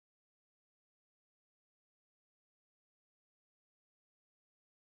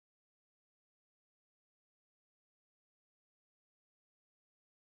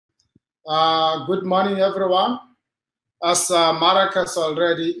Good morning, everyone. As Marek has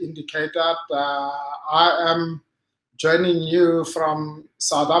already indicated, I am joining you from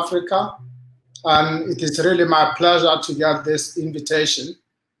South Africa, and it is really my pleasure to get this invitation.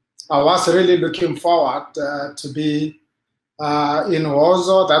 I was really looking forward to be in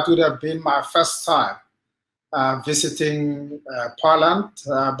Warsaw. That would have been my first time visiting Poland,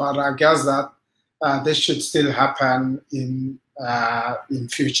 but I guess that this should still happen in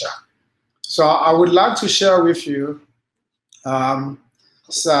future. So I would like to share with you the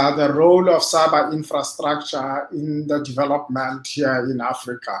role of cyber infrastructure in the development here in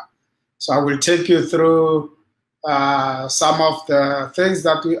Africa. So I will take you through some of the things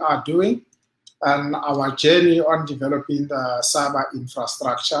that we are doing and our journey on developing the cyber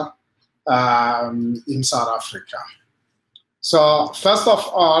infrastructure in South Africa. So first of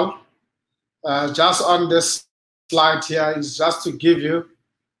all, just on this slide here is just to give you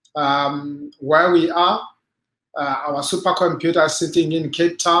where we are. Our supercomputer is sitting in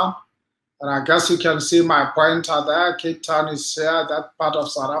Cape Town, and I guess you can see my pointer there. Cape Town is here, that part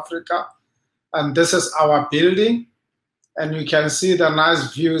of South Africa, and this is our building, and you can see the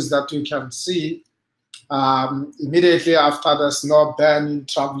nice views that you can see immediately after the snow ban in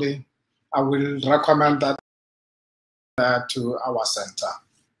traveling. I will recommend that to our center.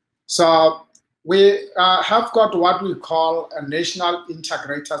 So we have got what we call a national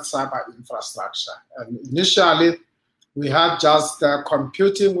integrated cyber infrastructure. And initially, we had just the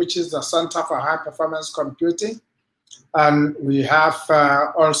computing, which is the Center for High Performance Computing. And we have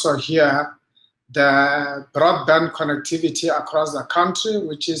also here the broadband connectivity across the country,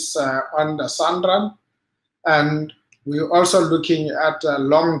 which is on the Sandran. And we're also looking at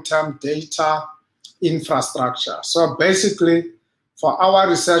long-term data infrastructure. So basically, for our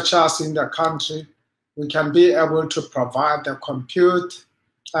researchers in the country, we can be able to provide the compute,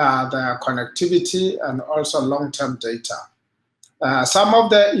 the connectivity, and also long-term data. Some of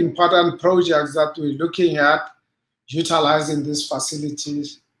the important projects that we're looking at utilizing these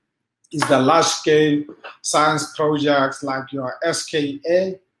facilities is the large-scale science projects like your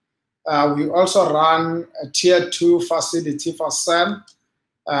SKA. We also run a Tier 2 facility for CERN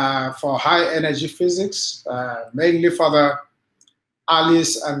for high-energy physics, mainly for the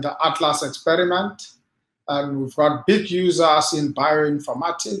ALICE and the ATLAS experiment. And we've got big users in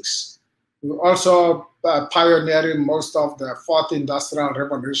bioinformatics. We're also pioneering most of the fourth industrial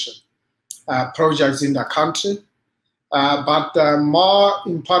revolution projects in the country. But more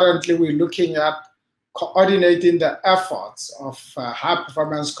importantly, we're looking at coordinating the efforts of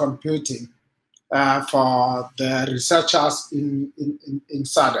high-performance computing for the researchers in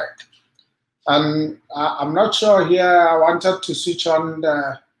SADC. And I'm not sure here, I wanted to switch on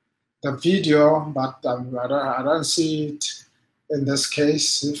the video, but I don't see it in this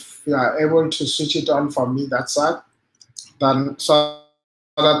case. If you are able to switch it on for me that side, then so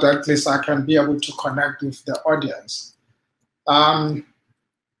that at least I can be able to connect with the audience.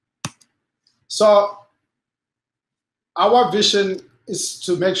 So our vision is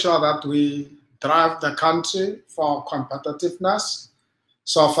to make sure that we drive the country for competitiveness.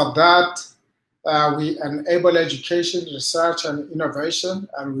 So for that, we enable education, research, and innovation,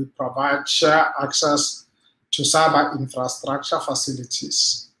 and we provide shared access to cyber infrastructure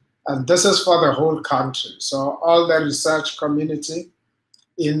facilities. And this is for the whole country. So all the research community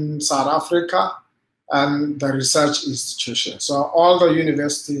in South Africa and the research institutions. So all the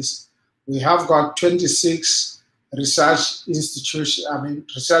universities, we have got 26 research institutions,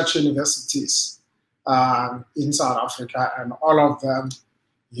 research universities in South Africa, and all of them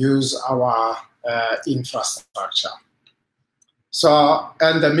use our infrastructure. So,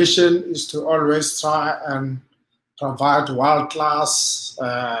 and the mission is to always try and provide world-class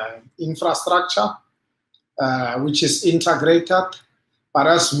infrastructure, which is integrated. But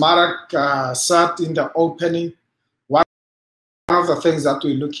as Marek said in the opening, one of the things that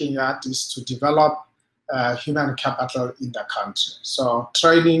we're looking at is to develop human capital in the country. So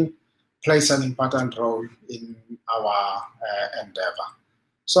training plays an important role in our endeavor.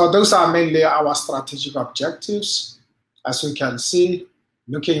 So those are mainly our strategic objectives. As we can see,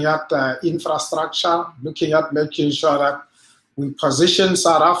 looking at infrastructure, looking at making sure that we position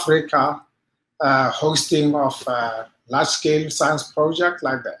South Africa hosting of large-scale science projects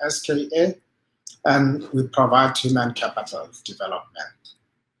like the SKA, and we provide human capital development.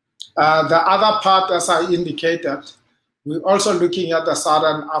 The other part, as I indicated, we're also looking at the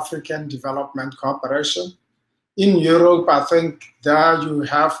Southern African Development Cooperation. In Europe, I think there you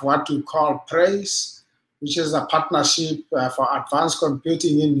have what we call PRAISE, which is a partnership for advanced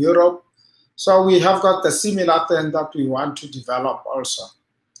computing in Europe. So we have got the similar thing that we want to develop also.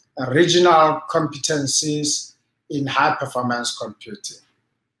 regional competencies in high-performance computing.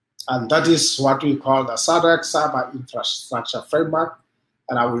 And that is what we call the SADC Cyber Infrastructure Framework,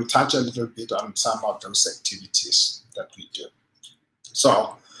 and I will touch a little bit on some of those activities that we do.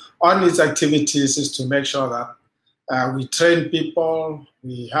 So on these activities is to make sure that we train people.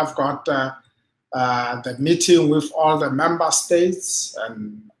 We have got the meeting with all the member states,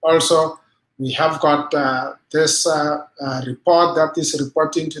 and also we have got this report that is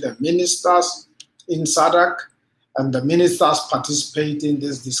reporting to the ministers in SADC, and the ministers participate in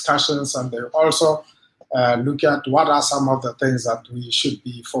these discussions, and they also look at what are some of the things that we should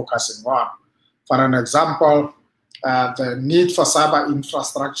be focusing on. For an example, the need for cyber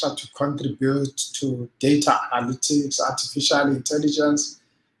infrastructure to contribute to data analytics, artificial intelligence,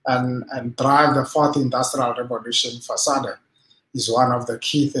 and drive the fourth industrial revolution for SADC is one of the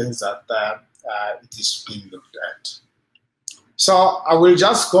key things that it is being looked at. So I will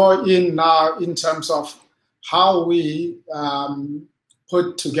just go in now in terms of how we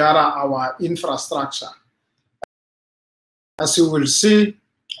put together our infrastructure. As you will see,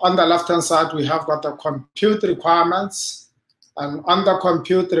 on the left-hand side, we have got the compute requirements. And on the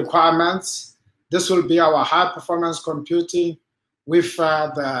compute requirements, this will be our high-performance computing with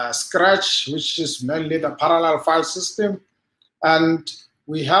the Scratch, which is mainly the parallel file system. And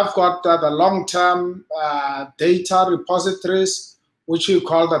we have got the long-term data repositories, which we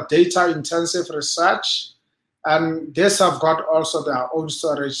call the data-intensive research. And these have got also their own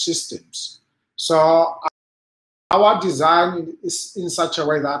storage systems. So our design is in such a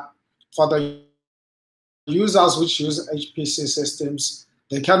way that for the users which use HPC systems,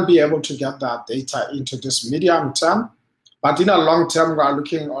 they can be able to get that data into this medium term. But in a long term, we are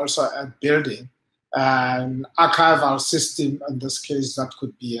looking also at building an archival system, in this case, that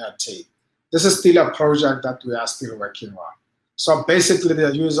could be a tape. This is still a project that we are still working on. So basically,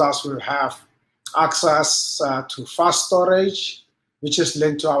 the users will have access to fast storage, which is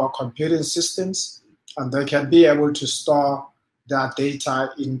linked to our computing systems, and they can be able to store their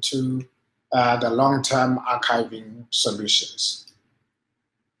data into the long-term archiving solutions.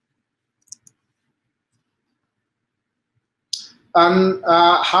 And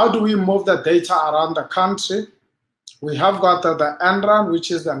how do we move the data around the country? We have got the NRAN,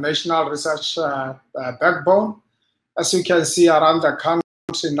 which is the National Research Backbone. As you can see around the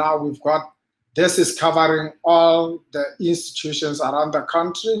country now, we've got, this is covering all the institutions around the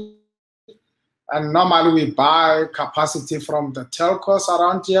country. And normally we buy capacity from the telcos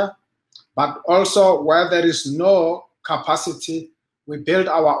around here, but also where there is no capacity, we build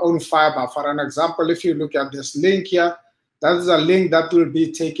our own fiber. For an example, if you look at this link here, that is a link that will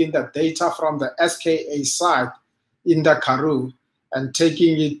be taking the data from the SKA site in the Karoo and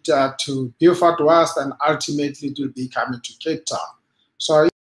taking it to Beaufort West, and ultimately it will be coming to Cape Town. So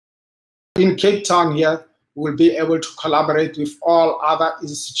in Cape Town here, we'll be able to collaborate with all other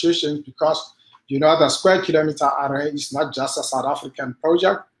institutions, because you know the square kilometer array is not just a South African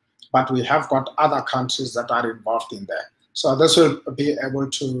project, but we have got other countries that are involved in there. So this will be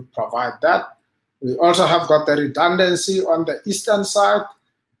able to provide that. We also have got the redundancy on the eastern side,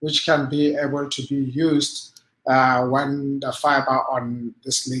 which can be able to be used when the fiber on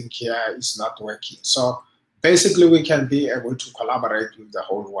this link here is not working. So basically, we can be able to collaborate with the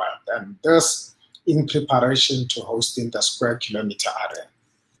whole world, and this in preparation to hosting the square kilometer array.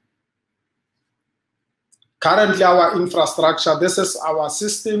 Currently, our infrastructure, this is our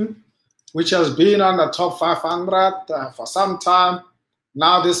system, which has been on the top 500 for some time.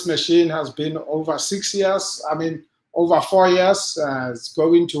 Now this machine has been over 6 years, over 4 years. It's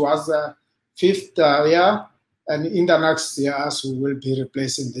going towards the 5th year, and in the next years, we will be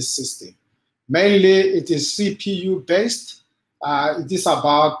replacing this system. Mainly, it is CPU based. It is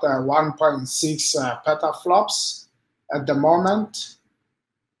about 1.6 petaflops at the moment.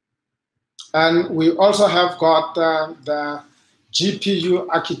 And we also have got the GPU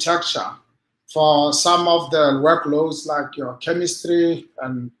architecture for some of the workloads like your chemistry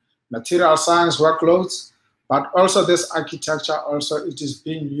and material science workloads, but also this architecture it is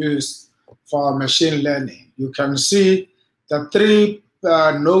being used for machine learning. You can see the 3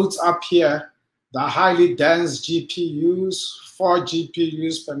 nodes up here, the highly dense GPUs, 4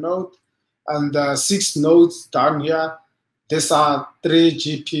 GPUs per node, and the 6 nodes down here, these are 3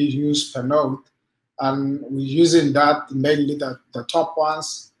 GPUs per node, and we're using that, mainly the top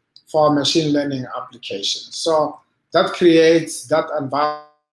ones, for machine learning applications. So that creates that environment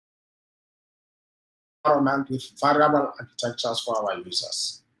with variable architectures for our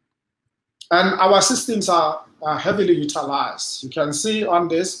users. And our systems are heavily utilized. You can see on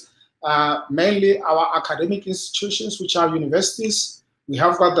this, mainly our academic institutions, which are universities, We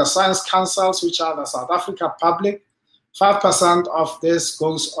have got the science councils, which are the South Africa public. 5% of this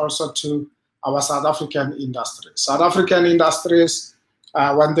goes also to our South African industries. South African industries,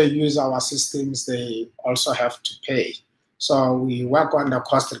 when they use our systems, they also have to pay. So we work on the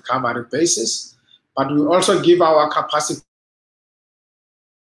cost recovery basis, but we also give our capacity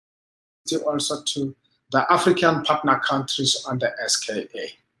also to the African partner countries on the SKA.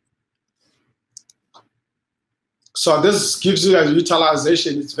 So this gives you a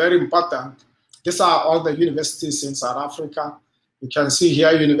utilization. It's very important. These are all the universities in South Africa. You can see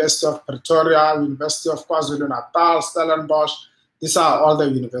here University of Pretoria, University of KwaZulu-Natal, Stellenbosch. These are all the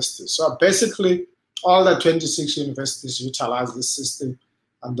universities. So basically, all the 26 universities utilize this system,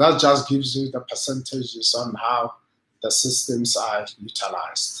 and that just gives you the percentages on how the systems are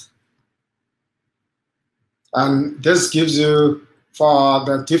utilized. And this gives you, for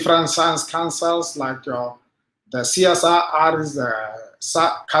the different science councils, like the CSIR is the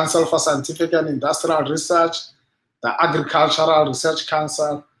Council for Scientific and Industrial Research, the Agricultural Research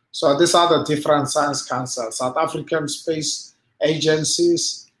Council. So these are the different science councils: South African Space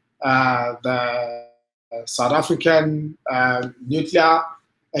Agencies, the South African Nuclear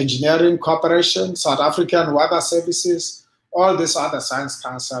Engineering Corporation, South African Weather Services. All these are the science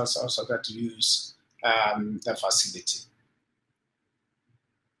councils also that use the facility.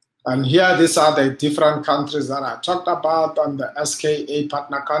 And here, these are the different countries that I talked about on the SKA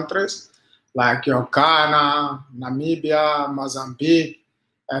partner countries, like your Ghana, Namibia, Mozambique,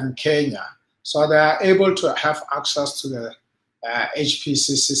 and Kenya. So they are able to have access to the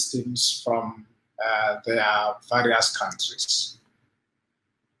HPC systems from their various countries.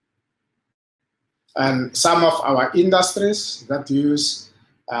 And some of our industries that use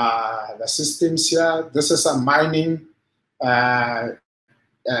the systems here, this is a mining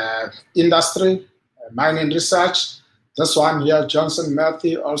industry, mining research. This one here, Johnson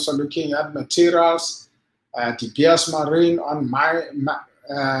Matthey, also looking at materials, DBS Marine on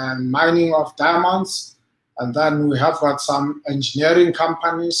mining of diamonds. And then we have got some engineering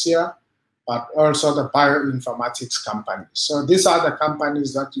companies here, but also the bioinformatics companies. So these are the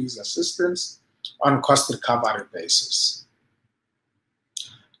companies that use the systems on cost recovery basis.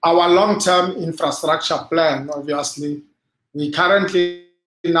 Our long-term infrastructure plan, obviously, we currently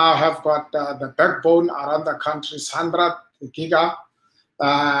now have got the backbone around the country's 100 giga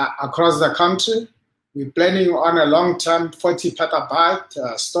across the country. We're planning on a long-term 40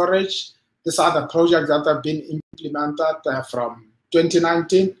 petabyte storage. These are the projects that have been implemented from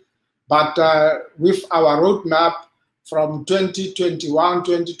 2019. But with our roadmap from 2021,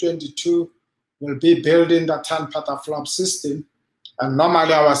 2022, we'll be building the 10 petaflop system. And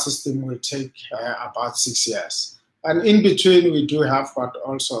normally our system will take about 6 years. And in between, we do have got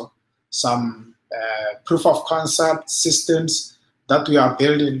also some proof of concept systems that we are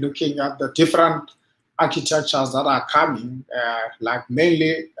building, looking at the different architectures that are coming. Like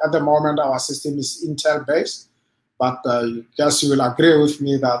mainly at the moment, our system is Intel based, but I guess you will agree with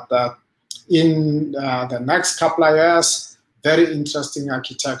me that in the next couple of years, very interesting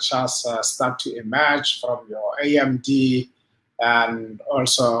architectures start to emerge from your AMD and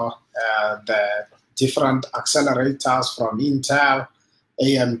also the different accelerators from Intel,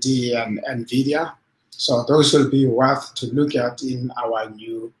 AMD, and NVIDIA. So those will be worth to look at in our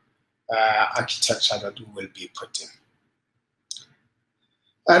new architecture that we will be putting.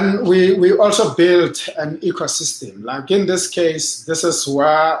 And we also built an ecosystem. Like in this case, this is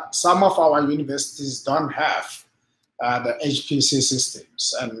where some of our universities don't have the HPC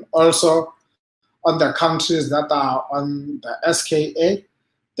systems. And also on the countries that are on the SKA,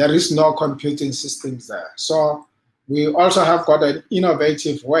 there is no computing systems there. So we also have got an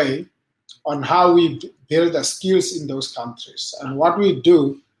innovative way on how we build the skills in those countries. And what we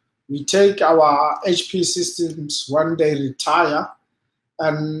do, we take our HP systems when they retire,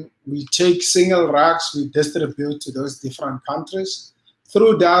 and we take single racks, we distribute to those different countries.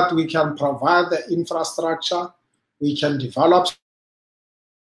 Through that, we can provide the infrastructure, we can develop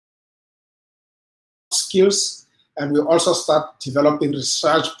skills, and we also start developing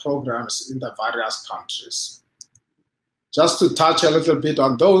research programs in the various countries. Just to touch a little bit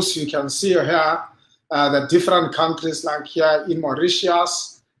on those, you can see here the different countries, like here in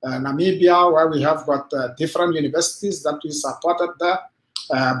Mauritius, Namibia, where we have got different universities that we supported there,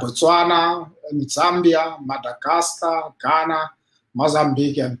 Botswana, Zambia, Madagascar, Ghana,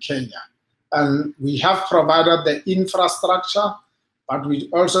 Mozambique, and Kenya. And we have provided the infrastructure, but we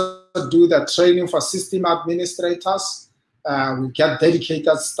also do the training for system administrators. We get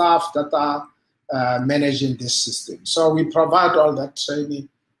dedicated staff that are managing this system. So we provide all that training,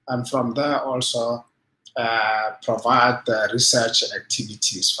 and from there also provide research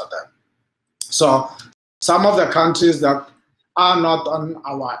activities for them. So some of the countries that are not on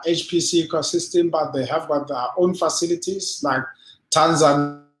our HPC ecosystem, but they have got their own facilities, like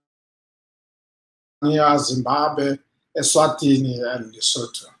Tanzania, Zimbabwe, Eswatini, and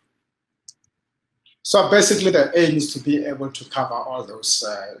Lesotho. So basically the aim is to be able to cover all those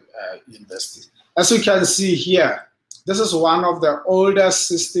universities. As you can see here, this is one of the oldest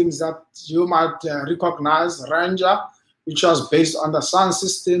systems that you might recognize, Ranger, which was based on the Sun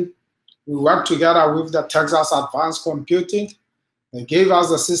system. We worked together with the Texas Advanced Computing. They gave us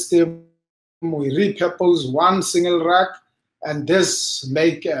the system. We repurposed one single rack, and this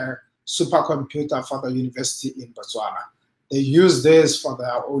make a supercomputer for the university in Botswana. They use this for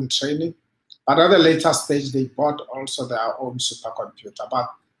their own training, but at a later stage, they bought also their own supercomputer. But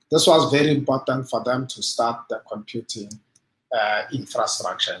this was very important for them to start the computing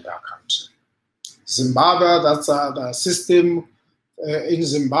infrastructure in their country. Zimbabwe, that's the system in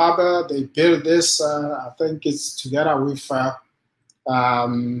Zimbabwe. They built this, I think it's together with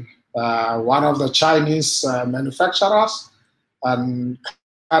one of the Chinese manufacturers. And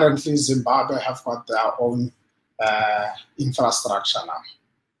currently Zimbabwe have got their own infrastructure now.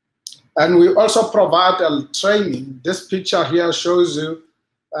 And we also provide a training. This picture here shows you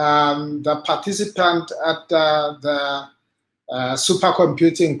the participant at the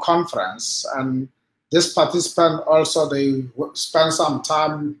supercomputing conference. And this participant also, they spent some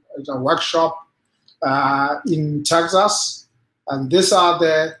time at a workshop in Texas. And these are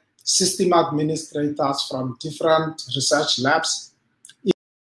the system administrators from different research labs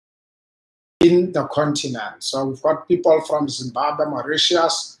in the continent. So we've got people from Zimbabwe,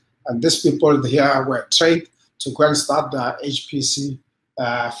 Mauritius, and these people here were trained to go and start the HPC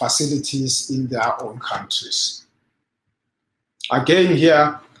facilities in their own countries. Again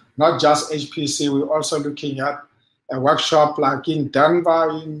here, not just HPC, we're also looking at a workshop like in Denver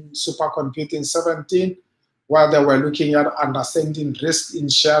in Supercomputing 17, where they were looking at understanding risk in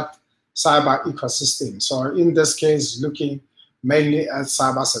shared cyber ecosystem. So in this case, looking mainly at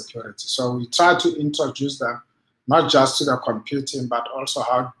cyber security. So we try to introduce them not just to the computing, but also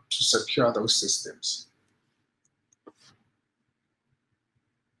how to secure those systems.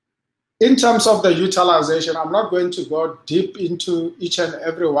 In terms of the utilization, I'm not going to go deep into each and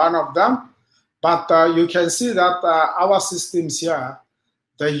every one of them, but you can see that our systems here,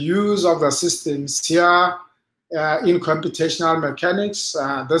 the use of the systems here in computational mechanics,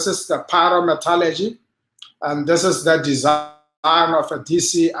 this is the pyrometallurgy, and this is the design of a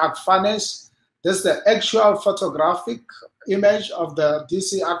DC arc furnace. This is the actual photographic image of the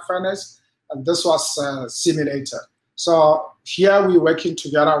DC arc furnace, and this was simulated. So here we're working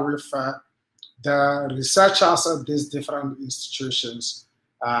together with the researchers at these different institutions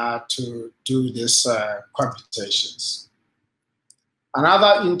to do these computations.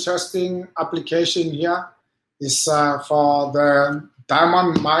 Another interesting application here is for the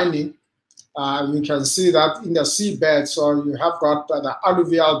diamond mining. You can see that in the seabed, so you have got the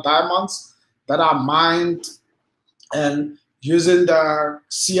alluvial diamonds that are mined, and using the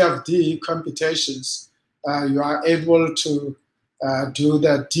CFD computations, you are able to do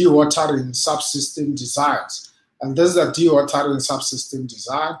the dewatering subsystem designs. And this is the dewatering subsystem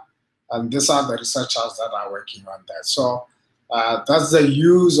design, and these are the researchers that are working on that. So that's the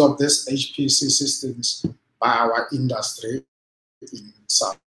use of these HPC systems by our industry in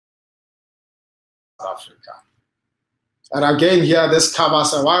South Africa. And again here, this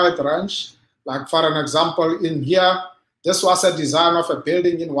covers a wide range. Like for an example, in here, this was a design of a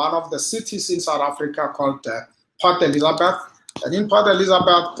building in one of the cities in South Africa called Port Elizabeth. And in Port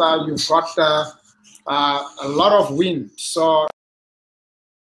Elizabeth, you've got a lot of wind. So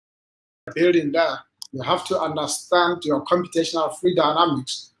building there, you have to understand your computational fluid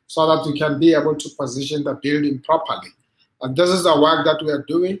dynamics so that you can be able to position the building properly. And this is the work that we are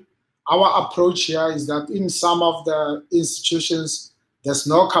doing. Our approach here is that in some of the institutions, there's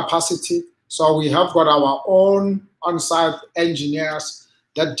no capacity. So we have got our own on-site engineers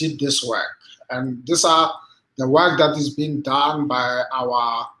that did this work. And these are the work that is being done by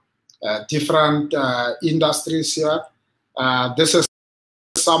our different industries here. This is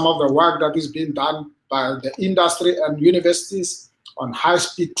some of the work that is being done by the industry and universities on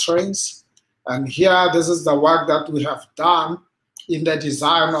high-speed trains. And here, this is the work that we have done in the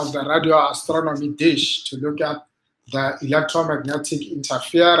design of the radio astronomy dish to look at the electromagnetic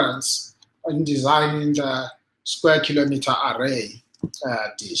interference in designing the square kilometer array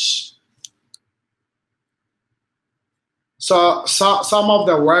dish. So some of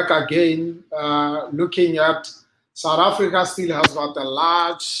the work, again, looking at South Africa still has got a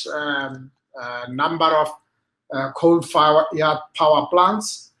large number of coal-fired power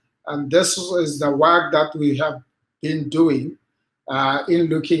plants. And this is the work that we have been doing in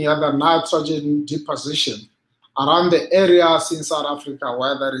looking at the nitrogen deposition around the areas in South Africa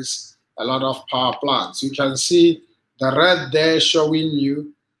where there is a lot of power plants. You can see the red there showing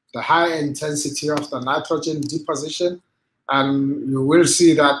you the high intensity of the nitrogen deposition, and you will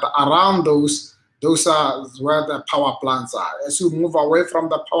see that around those are where the power plants are. As you move away from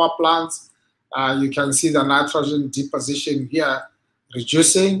the power plants, you can see the nitrogen deposition here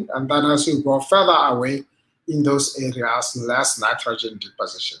reducing, and then as you go further away in those areas, less nitrogen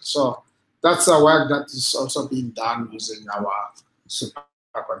deposition. So that's a work that is also being done using our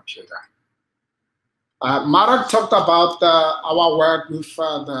supercomputer. Marek talked about our work with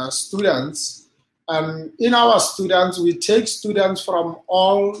the students. And in our students, we take students from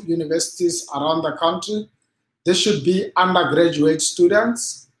all universities around the country. They should be undergraduate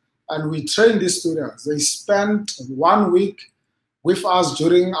students, and we train these students. They spend 1 week with us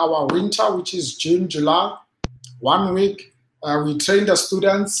during our winter, which is June, July. 1 week, we train the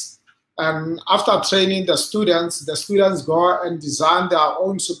students, and after training the students go and design their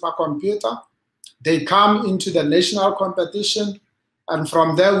own supercomputer. They come into the national competition, and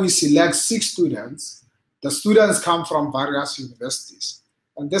from there we select 6 students. The students come from various universities,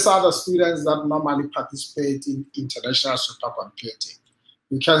 and these are the students that normally participate in international supercomputing.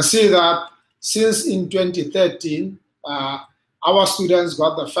 You can see that since in 2013, our students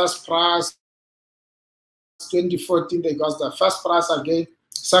got the first prize. 2014, they got the first prize again,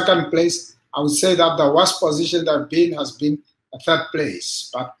 second place. I would say that the worst position they've been has been a third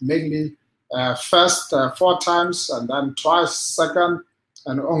place, but mainly first 4 times, and then twice second,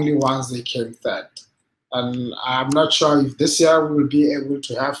 and only once they came third. And I'm not sure if this year we will be able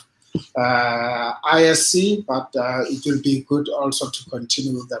to have ISC, but it will be good also to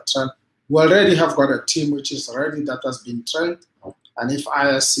continue with that trend. We already have got a team which is ready that has been trained, and if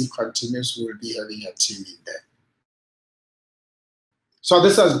ISC continues, we will be having a team in there. So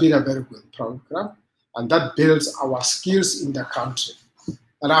this has been a very good program, and that builds our skills in the country.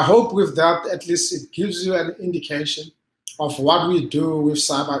 And I hope with that, at least it gives you an indication of what we do with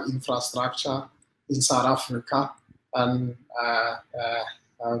cyber infrastructure in South Africa. And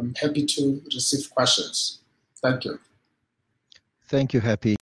I'm happy to receive questions. Thank you. Thank you,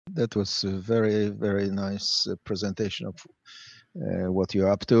 Happy. That was a very, very nice presentation of what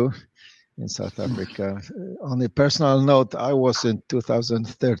you're up to in South Africa. On a personal note, I was in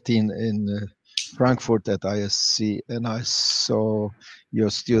 2013 in Frankfurt at ISC, and I saw your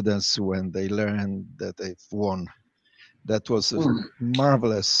students when they learned that they've won. That was a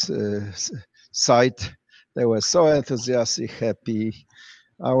marvelous sight. They were so enthusiastic, happy.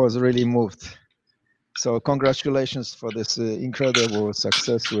 I was really moved. So congratulations for this incredible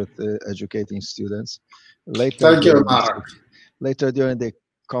success with educating students. Thank you, Mark. Later during the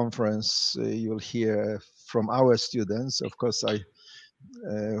conference, you'll hear from our students. Of course,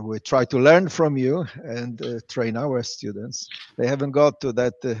 we try to learn from you and train our students. They haven't got to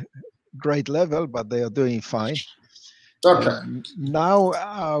that great level, but they are doing fine. Okay. Now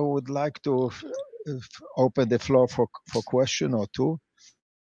I would like to open the floor for question or two.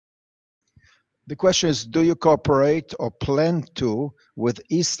 The question is, do you cooperate or plan to with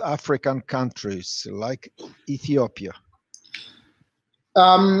East African countries like Ethiopia?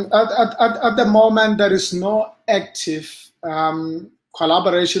 At the moment, there is no active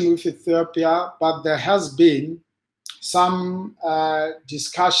collaboration with Ethiopia, but there has been some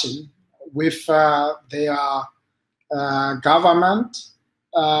discussion with their government,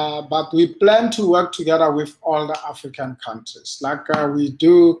 but we plan to work together with all the African countries. Like we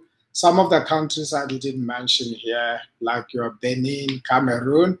do some of the countries I didn't mention here, like your Benin,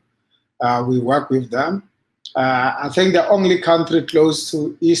 Cameroon, we work with them. I think the only country close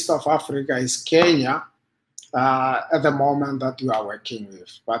to east of Africa is Kenya at the moment that we are working with.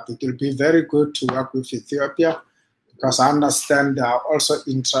 But it will be very good to work with Ethiopia because I understand they are also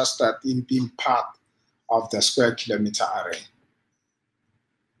interested in being part of the square kilometer array.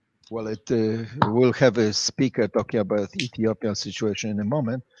 Well, we'll have a speaker talking about the Ethiopian situation in a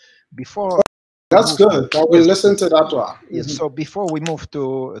moment. Before that's good. I will listen to that one. Yes. So before we move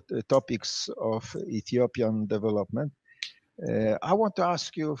to the topics of Ethiopian development, I want to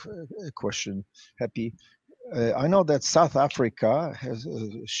ask you a question, Happy. I know that South Africa has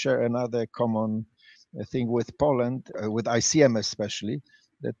share another common thing with Poland, with ICM especially,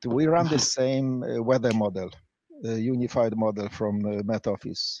 that we run the same weather model, unified model from Met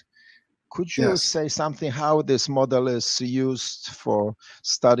Office. Could you say something how this model is used for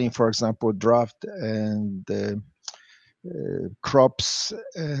studying, for example, drought and crops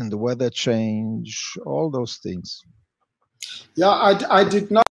and weather change, all those things. Yeah, I did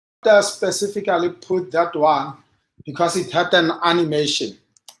not specifically put that one because it had an animation,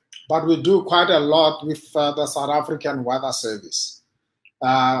 but we do quite a lot with the South African Weather Service.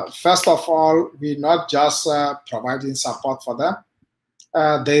 First of all, we're not just providing support for them.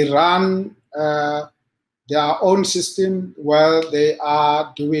 They run their own system where they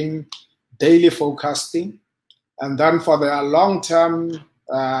are doing daily forecasting. And then for their long-term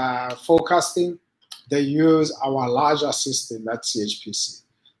forecasting, they use our larger system at CHPC.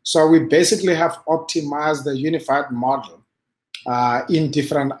 So we basically have optimized the unified model in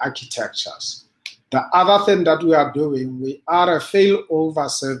different architectures. The other thing that we are doing, we are a failover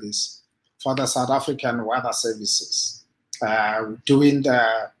service for the South African Weather Services, doing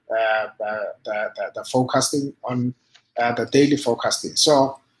the forecasting on the daily forecasting.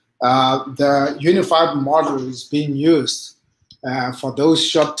 So the unified model is being used for those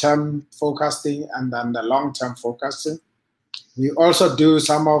short-term forecasting and then the long-term forecasting. We also do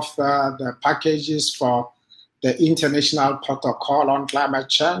some of the packages for the International Protocol on Climate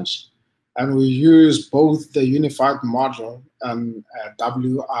Change, and we use both the unified model and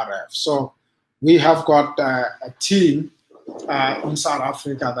WRF. So we have got a team in South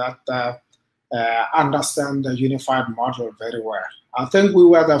Africa that understand the unified model very well. I think we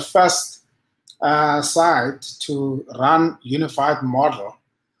were the first site to run unified model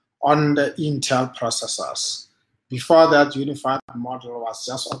on the Intel processors. Before that, unified model was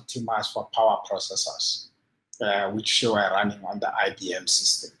just optimized for power processors, which were running on the IBM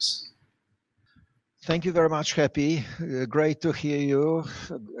systems. Thank you very much, Happy. Great to hear you.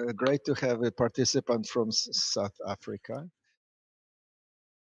 Great to have a participant from South Africa.